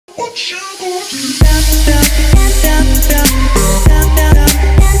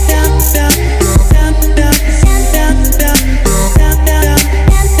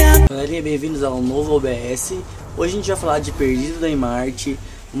Galerinha, bem-vindos ao novo OBS. Hoje a gente vai falar de Perdido da MARTE,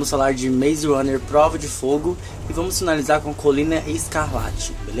 vamos falar de Maze Runner Prova de Fogo e vamos finalizar com Colina e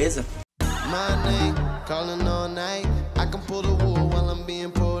Escarlate, beleza?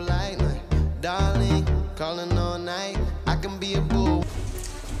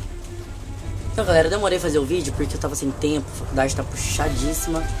 Então galera, eu demorei a fazer o vídeo porque eu tava sem tempo, a faculdade tá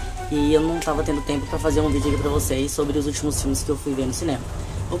puxadíssima e eu não tava tendo tempo pra fazer um vídeo aqui pra vocês sobre os últimos filmes que eu fui ver no cinema.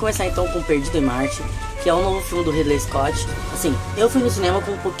 Vou começar então com Perdido em Marte, que é um novo filme do Ridley Scott. Assim, eu fui no cinema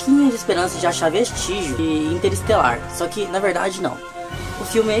com um pouquinho de esperança de achar vestígio de Interestelar, só que na verdade não. O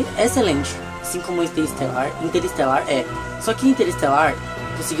filme é excelente, assim como Interestelar é. Só que Interestelar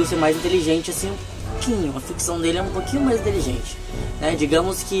conseguiu ser mais inteligente assim um pouquinho, a ficção dele é um pouquinho mais inteligente, né?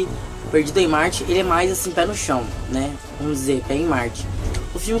 Digamos que Perdido em Marte, ele é mais assim pé no chão, né? Vamos dizer, pé em Marte.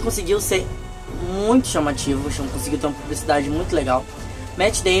 O filme conseguiu ser muito chamativo, conseguiu ter uma publicidade muito legal.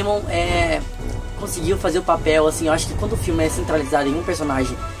 Matt Damon conseguiu fazer o papel, assim, eu acho que quando o filme é centralizado em um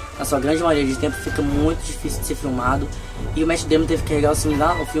personagem, na sua grande maioria de tempo, fica muito difícil de ser filmado. E o Matt Damon teve que carregar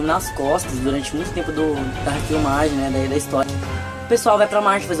o filme nas costas durante muito tempo da filmagem, né, da história. O pessoal vai pra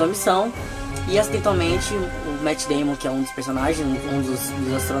Marte fazer uma missão e acidentalmente o Matt Damon, que é um dos personagens, um dos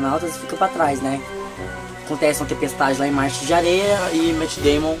astronautas, fica pra trás, né. Acontece uma tempestade lá em Marte de areia e Matt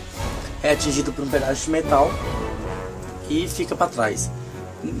Damon é atingido por um pedaço de metal e fica pra trás.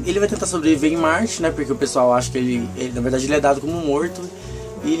 Ele vai tentar sobreviver em Marte, né? Porque o pessoal acha que ele na verdade ele é dado como morto.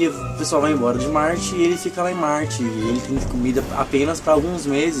 E o pessoal vai embora de Marte e ele fica lá em Marte. E ele tem comida apenas para alguns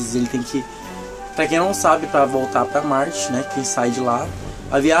meses. Ele tem que, pra quem não sabe, para voltar para Marte, né? Quem sai de lá,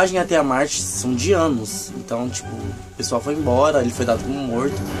 a viagem até a Marte são de anos. Então, tipo, o pessoal foi embora, ele foi dado como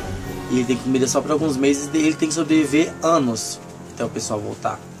morto. E ele tem comida só para alguns meses e ele tem que sobreviver anos até o pessoal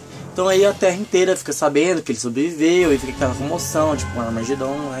voltar. Então aí a Terra inteira fica sabendo que ele sobreviveu e fica aquela comoção, tipo um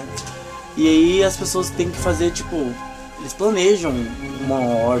Armagedon, né? E aí as pessoas têm que fazer, tipo, eles planejam uma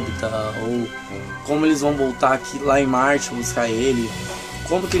órbita ou como eles vão voltar aqui lá em Marte, buscar ele,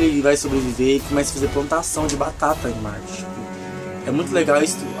 como que ele vai sobreviver e começa a fazer plantação de batata em Marte. Tipo, é muito legal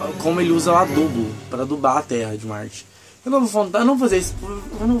isso, como ele usa o adubo para adubar a Terra de Marte. Eu não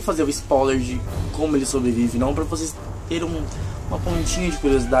vou fazer o spoiler de como ele sobrevive, não, para vocês terem uma pontinha de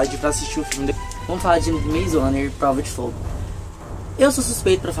curiosidade para assistir o filme. Vamos falar de Maze Runner Prova de Fogo. Eu sou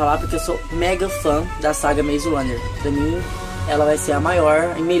suspeito para falar porque eu sou mega fã da saga Maze Runner. Para mim, ela vai ser a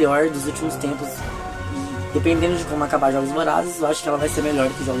maior e melhor dos últimos tempos. E dependendo de como acabar Jogos Vorazes, eu acho que ela vai ser melhor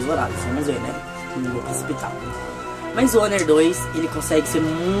que Jogos Vorazes. Vamos ver, né? Não vou precipitar. Maze Runner 2, ele consegue ser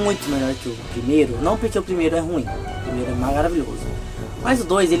muito melhor que o primeiro. Não porque o primeiro é ruim, o primeiro é maravilhoso. Mas o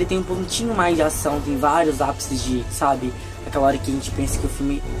 2, ele tem um pontinho mais de ação, tem vários ápices de, sabe, aquela hora que a gente pensa que o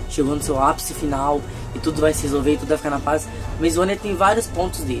filme chegou no seu ápice final e tudo vai se resolver e tudo vai ficar na paz. O Maze Runner tem vários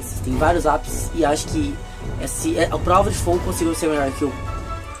pontos desses, tem vários ápices e acho que a Prova de Fogo conseguiu ser melhor que o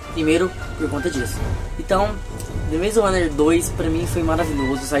primeiro por conta disso. Então, The Maze Runner 2 pra mim foi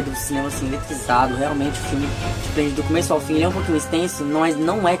maravilhoso, eu saí do cinema assim eletrizado, realmente o filme te prende do começo ao fim, ele é um pouquinho extenso, mas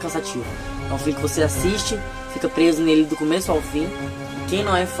não é cansativo. É um filme que você assiste, fica preso nele do começo ao fim. Quem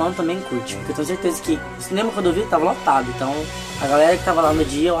não é fã também curte, porque eu tenho certeza que o cinema quando eu vi tava lotado, então a galera que tava lá no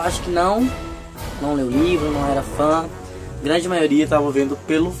dia eu acho que não leu o livro, não era fã, a grande maioria tava vendo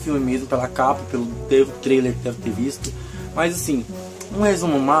pelo filme mesmo, pela capa, pelo trailer que deve ter visto. Mas assim, um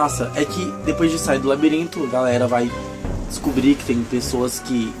resumo massa é que depois de sair do labirinto, a galera vai descobrir que tem pessoas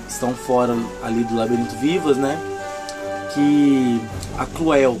que estão fora ali do labirinto vivas, né? Que a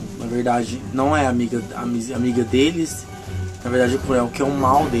Cruel, na verdade, não é amiga deles. Na verdade, o Cruel que é o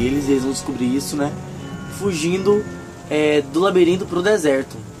mal deles, e eles vão descobrir isso, né? Fugindo do labirinto pro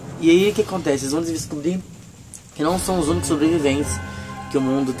deserto. E aí o que acontece? Eles vão descobrir que não são os únicos sobreviventes, que o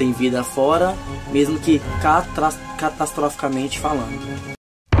mundo tem vida fora, mesmo que catastroficamente falando.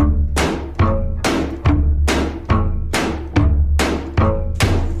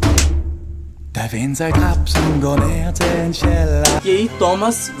 E aí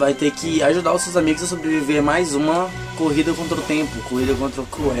Thomas vai ter que ajudar os seus amigos a sobreviver mais uma corrida contra o tempo, corrida contra o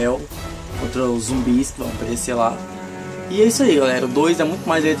Cruel, contra os zumbis que vão aparecer lá. E é isso aí, galera, o 2 é muito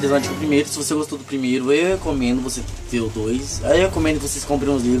mais eletrizante que o primeiro. Se você gostou do primeiro, eu recomendo você ver o 2. Eu recomendo que vocês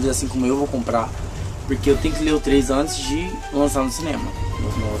comprem os livros, assim como eu vou comprar, porque eu tenho que ler o 3 antes de lançar no cinema,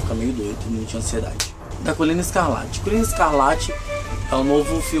 senão eu vou ficar meio doido, muita ansiedade. Da Colina Escarlate. Colina Escarlate é o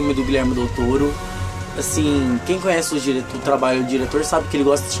novo filme do Guilherme Del Toro. Assim, quem conhece o trabalho do diretor sabe que ele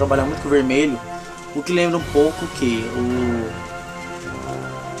gosta de trabalhar muito com o vermelho, o que lembra um pouco que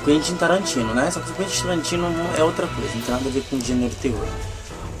Quentin Tarantino, né? Só que o Quentin Tarantino é outra coisa, não tem nada a ver com gênero terror.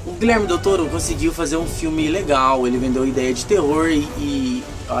 O Guilherme Del Toro conseguiu fazer um filme legal, ele vendeu a ideia de terror e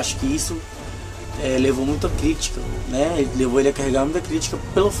eu acho que isso levou muita crítica, né? Levou ele a carregar muita crítica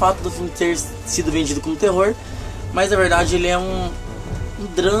pelo fato do filme ter sido vendido como terror, mas na verdade ele é um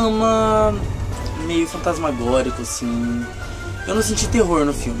drama meio fantasmagórico, assim. Eu não senti terror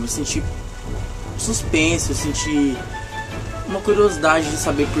no filme, eu senti suspense, eu senti uma curiosidade de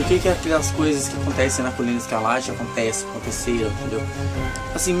saber por que aquelas coisas que acontecem na Colina Escarlate aconteceram, entendeu?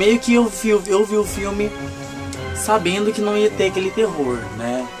 Assim, meio que eu vi o filme sabendo que não ia ter aquele terror,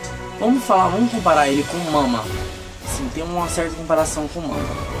 né? Vamos comparar ele com Mama. Assim, tem uma certa comparação com Mama.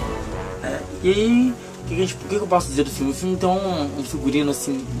 E aí, o que eu posso dizer do filme? O filme tem um figurino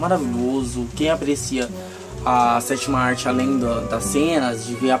assim maravilhoso. Quem aprecia a sétima arte além das cenas,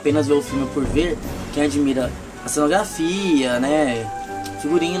 de apenas ver o filme por ver, quem admira a cenografia, né,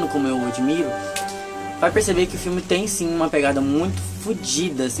 figurino como eu admiro, vai perceber que o filme tem sim uma pegada muito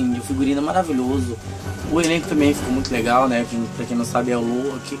fodida, assim, de um figurino maravilhoso. O elenco também ficou muito legal, né, pra quem não sabe é o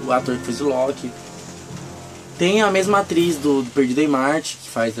Loki, o ator que fez o Loki. Tem a mesma atriz do Perdido em Marte, que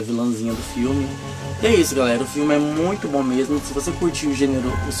faz a vilãzinha do filme. E é isso, galera, o filme é muito bom mesmo. Se você curtir o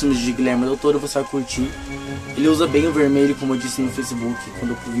gênero, os filmes de Guilherme Del Toro, você vai curtir. Ele usa bem o vermelho, como eu disse no Facebook,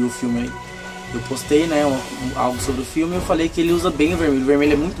 quando eu vi o filme aí. Eu postei, né, algo sobre o filme e eu falei que ele usa bem o vermelho. O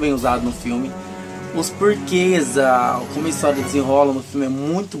vermelho é muito bem usado no filme. Os porquês, como a história desenrola no filme é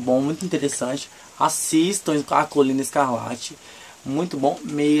muito bom, muito interessante. Assistam a Colina Escarlate. Muito bom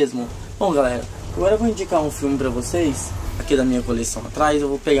mesmo. Bom, galera, agora eu vou indicar um filme pra vocês. Aqui da minha coleção atrás. Eu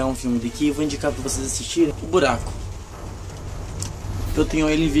vou pegar um filme daqui e vou indicar pra vocês assistirem. O Buraco. Eu tenho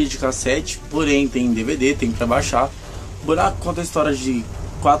ele em vídeo cassete, porém tem em DVD, tem pra baixar. O Buraco conta a história de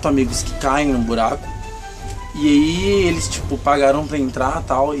 4 amigos que caem no buraco. E aí eles tipo pagaram pra entrar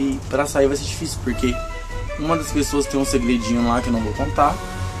tal. E pra sair vai ser difícil, porque uma das pessoas tem um segredinho lá que eu não vou contar.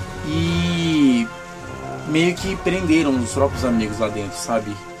 E meio que prenderam os próprios amigos lá dentro,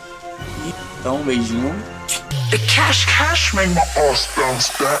 sabe? Então um beijinho.